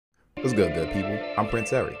What's good people? I'm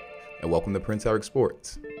Prince Eric, and welcome to Prince Eric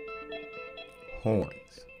Sports. Horns.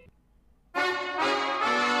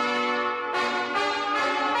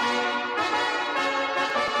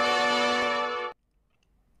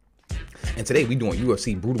 And today we doing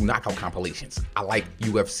UFC brutal knockout compilations. I like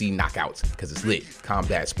UFC knockouts because it's lit.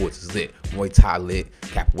 Combat sports is lit. Muay Thai lit.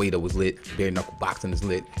 Capoeira was lit. Bare knuckle boxing is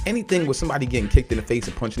lit. Anything with somebody getting kicked in the face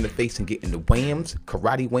and punched in the face and getting the whams,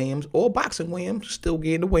 karate whams, or boxing whams, still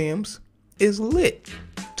getting the whams, is lit.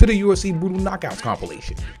 To the UFC brutal knockouts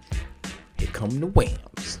compilation. Here come the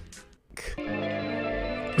whams.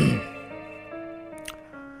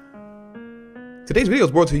 Today's video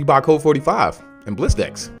is brought to you by Code 45 and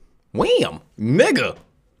BlissDex. Wham! Nigga!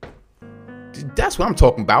 That's what I'm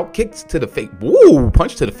talking about. Kicks to the face. Woo!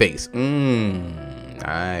 Punch to the face.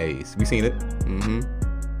 Nice. We seen it?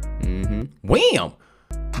 Wham!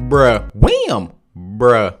 Bruh. Wham!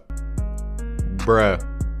 Bruh.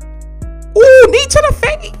 Ooh! Knee to the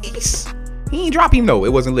face! He ain't drop him, no.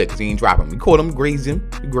 It wasn't lit because he ain't drop him. We caught him, grazed him.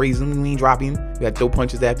 We grazed him. We ain't drop him. We had to throw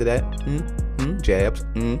punches after that. Jabs.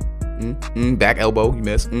 Back elbow, you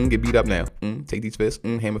miss. Get beat up now. Take these fists.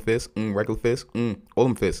 Hammer fist. Regular fist. All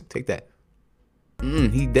them fists. Take that.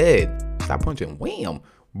 He dead. Stop punching. Wham.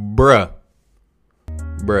 Bruh.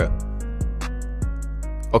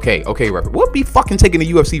 Okay, ref. What be fucking taking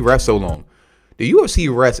the UFC ref so long? The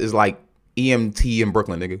UFC ref is like EMT in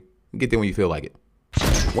Brooklyn, nigga. Get there when you feel like it.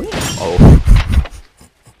 Wham. Oh.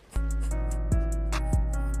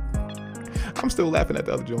 I'm still laughing at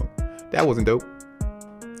the other joint. That wasn't dope.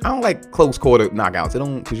 I don't like close quarter knockouts.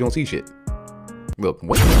 Cause you don't see shit. Look,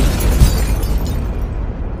 wham.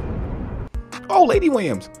 Oh, Lady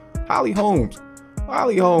Whams. Holly Holmes.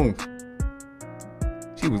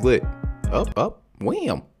 She was lit. Up,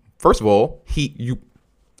 wham. First of all, I ain't even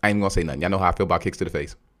gonna say nothing. Y'all know how I feel about kicks to the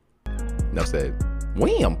face. Enough said.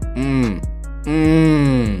 Wham.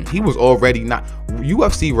 He was already not.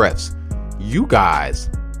 UFC refs, you guys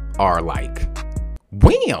are like,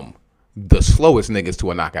 wham. The slowest niggas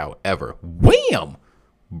to a knockout ever. Wham!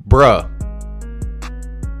 Bruh.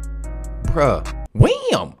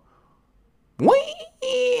 Wham!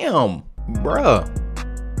 Bruh.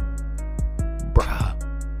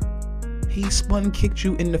 He spun kicked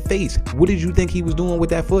you in the face. What did you think he was doing with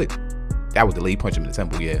that foot? That was the leg punch him in the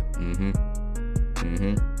temple, yeah.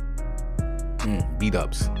 Beat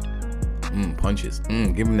ups. Punches.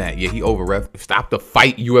 Give him that. Yeah, he over ref. Stop the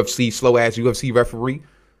fight, UFC, slow ass UFC referee.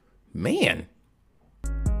 Man.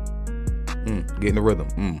 Get in the rhythm.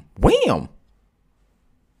 Wham!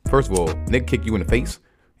 First of all, nigga kick you in the face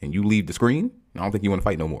and you leave the screen. I don't think you want to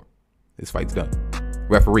fight no more. This fight's done.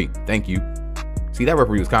 Referee, thank you. See, that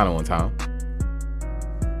referee was kind of on time.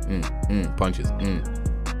 Punches.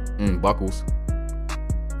 Buckles.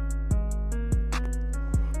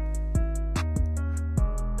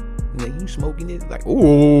 Like, you smoking it? Like,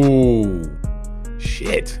 ooh.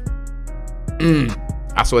 Shit.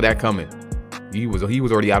 I saw that coming. He was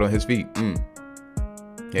already out on his feet. Here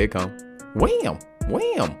it come. Wham!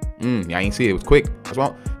 Yeah, I ain't see it. It was quick. That's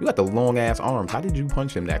wrong. You got the long ass arms. How did you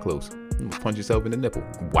punch him that close? You punch yourself in the nipple.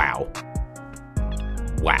 Wow.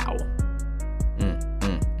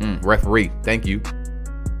 Referee, thank you.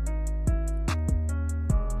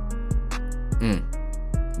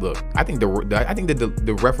 Look, I think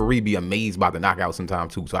the referee be amazed by the knockout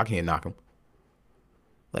sometimes too. So I can't knock him.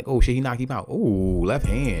 Like, oh shit, he knocked him out. Ooh, left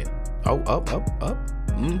hand. Oh, up.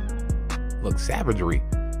 Look, savagery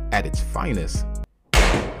at its finest.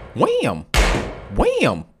 Wham!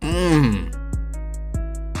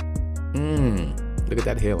 Look at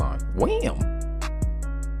that hairline. Wham!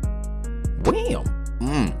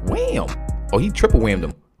 Oh, he triple whammed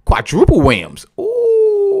him. Quadruple whams.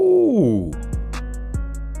 Ooh.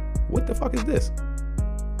 What the fuck is this?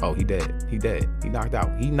 Oh, he dead. He knocked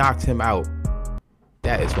out. He knocked him out.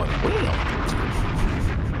 That is funny. Wham!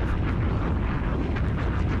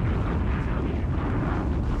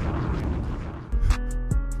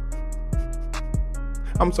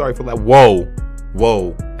 I'm sorry for that. Whoa.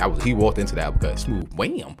 He walked into that because smooth.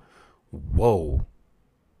 Wham. Whoa.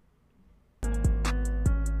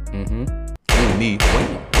 Knee.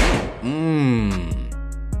 Wham.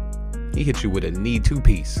 He hit you with a knee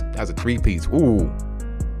 2-piece. That's a 3-piece. Ooh.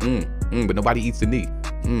 But nobody eats the knee.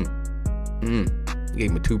 He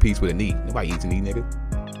gave him a 2-piece with a knee. Nobody eats a knee, nigga.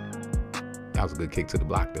 That was a good kick to the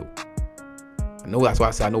block, though. I know that's why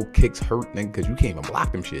I said I know kicks hurt, nigga, because you can't even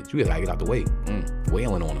block them shit. You just gotta get out the way.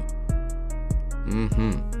 Wailing on him.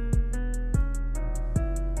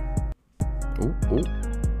 Ooh.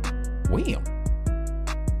 Wham.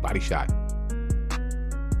 Body shot.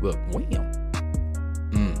 Look, wham.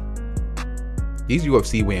 These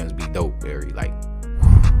UFC wins be dope, very like.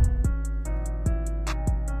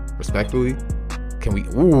 Respectfully, can we?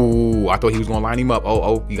 Ooh, I thought he was gonna line him up.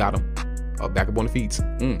 Oh, he got him. Oh, back up on the feet.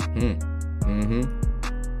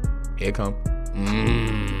 Here it come.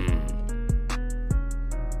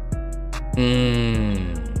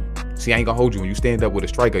 See, I ain't gonna hold you. When you stand up with a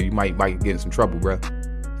striker, you might get in some trouble, bruh.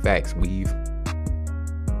 Facts, weave.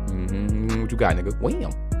 What you got, nigga?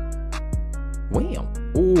 Wham. Wham.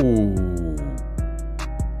 Ooh.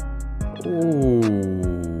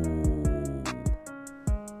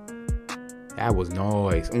 That was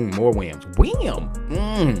nice. More whams. Wham.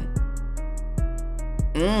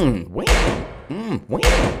 Wham.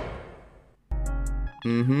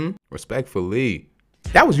 Wham. Respectfully.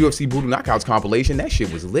 That was UFC Brutal Knockouts compilation. That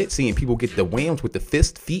shit was lit. Seeing people get the whams with the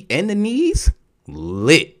fist, feet, and the knees.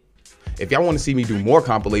 Lit. If y'all want to see me do more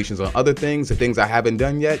compilations on other things, the things I haven't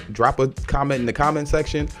done yet, drop a comment in the comment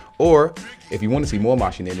section. Or if you want to see more of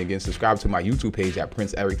my shenanigans, subscribe to my YouTube page at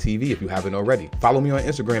Prince Eric TV if you haven't already. Follow me on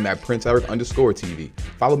Instagram at Prince Eric _TV.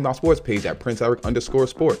 Follow my sports page at Prince Eric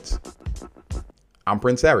 _sports. I'm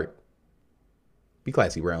Prince Eric. Be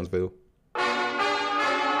classy, Brownsville.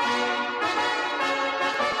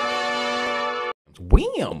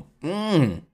 Wham!